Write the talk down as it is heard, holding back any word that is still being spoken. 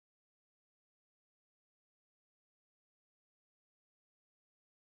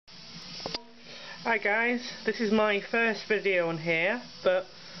Hi guys, this is my first video on here, but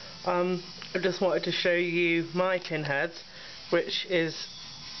I just wanted to show you my pinheads, which is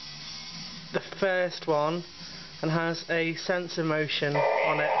the first one and has a sensor motion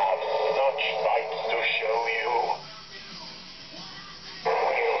on it. Such sights to show you.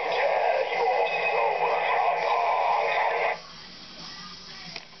 We'll tear your soul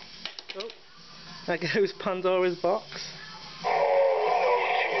apart. Oh, there goes Pandora's box.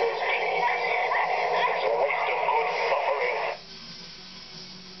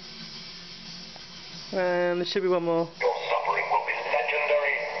 And there should be one more. Your suffering will be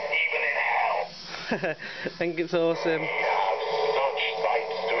legendary, even in hell. I think it's awesome. We have such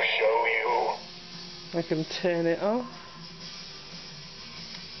sights to show you. I can turn it off.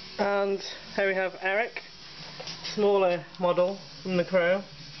 And here we have Eric, smaller model from the Crow.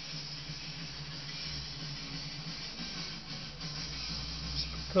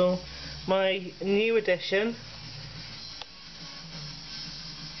 Cool. My new addition.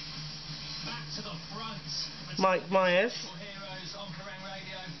 Mike Myers.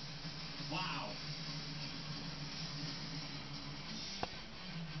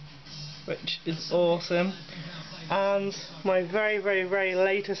 Which is awesome. And my very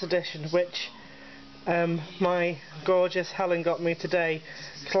latest addition, which my gorgeous Helen got me today,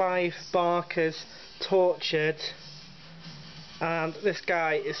 Clive Barker's Tortured. And this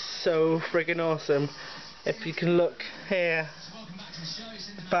guy is so friggin' awesome. If you can look here,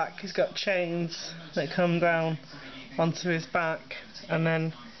 back, he's got chains that come down onto his back, and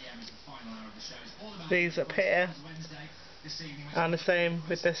then these up here, and the same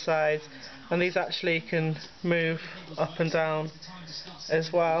with this side, and these actually can move up and down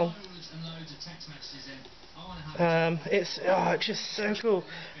as well. It's just so cool,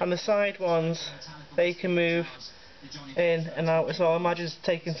 and the side ones, they can move in and out as well. Imagine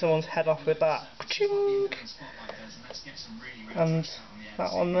taking someone's head off with that. And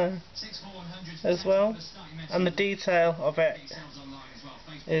that one there as well, and the detail of it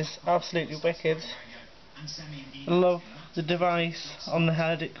is absolutely wicked. I love the device on the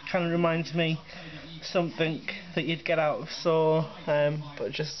head. It kind of reminds me something that you'd get out of Saw,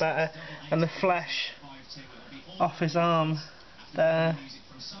 but just better. And the flesh off his arm there,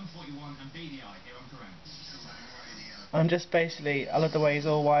 and just basically I love the way he's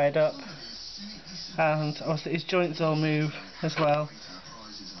all wired up, and obviously his joints all move as well.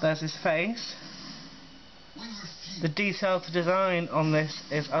 There's his face. The detail to design on this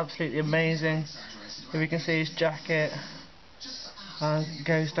is absolutely amazing. If you can see his jacket, and it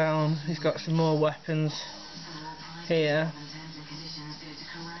goes down, he's got some more weapons here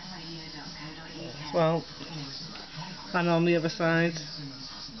as well, and on the other side.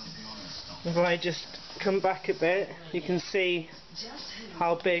 If I just come back a bit, you can see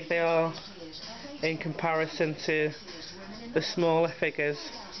how big they are in comparison to the smaller figures.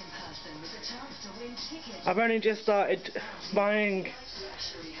 I've only just started buying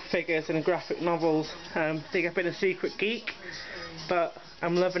figures and graphic novels. I think I've been a secret geek, but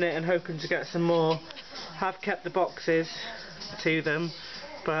I'm loving it and hoping to get some more. Have kept the boxes to them,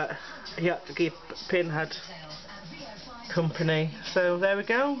 but you have to keep Pinhead company. So there we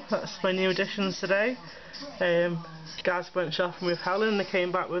go, that's my new additions today. Guys went shopping with Helen and they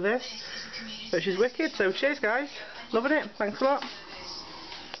came back with this, which is wicked. So cheers guys, loving it, thanks a lot.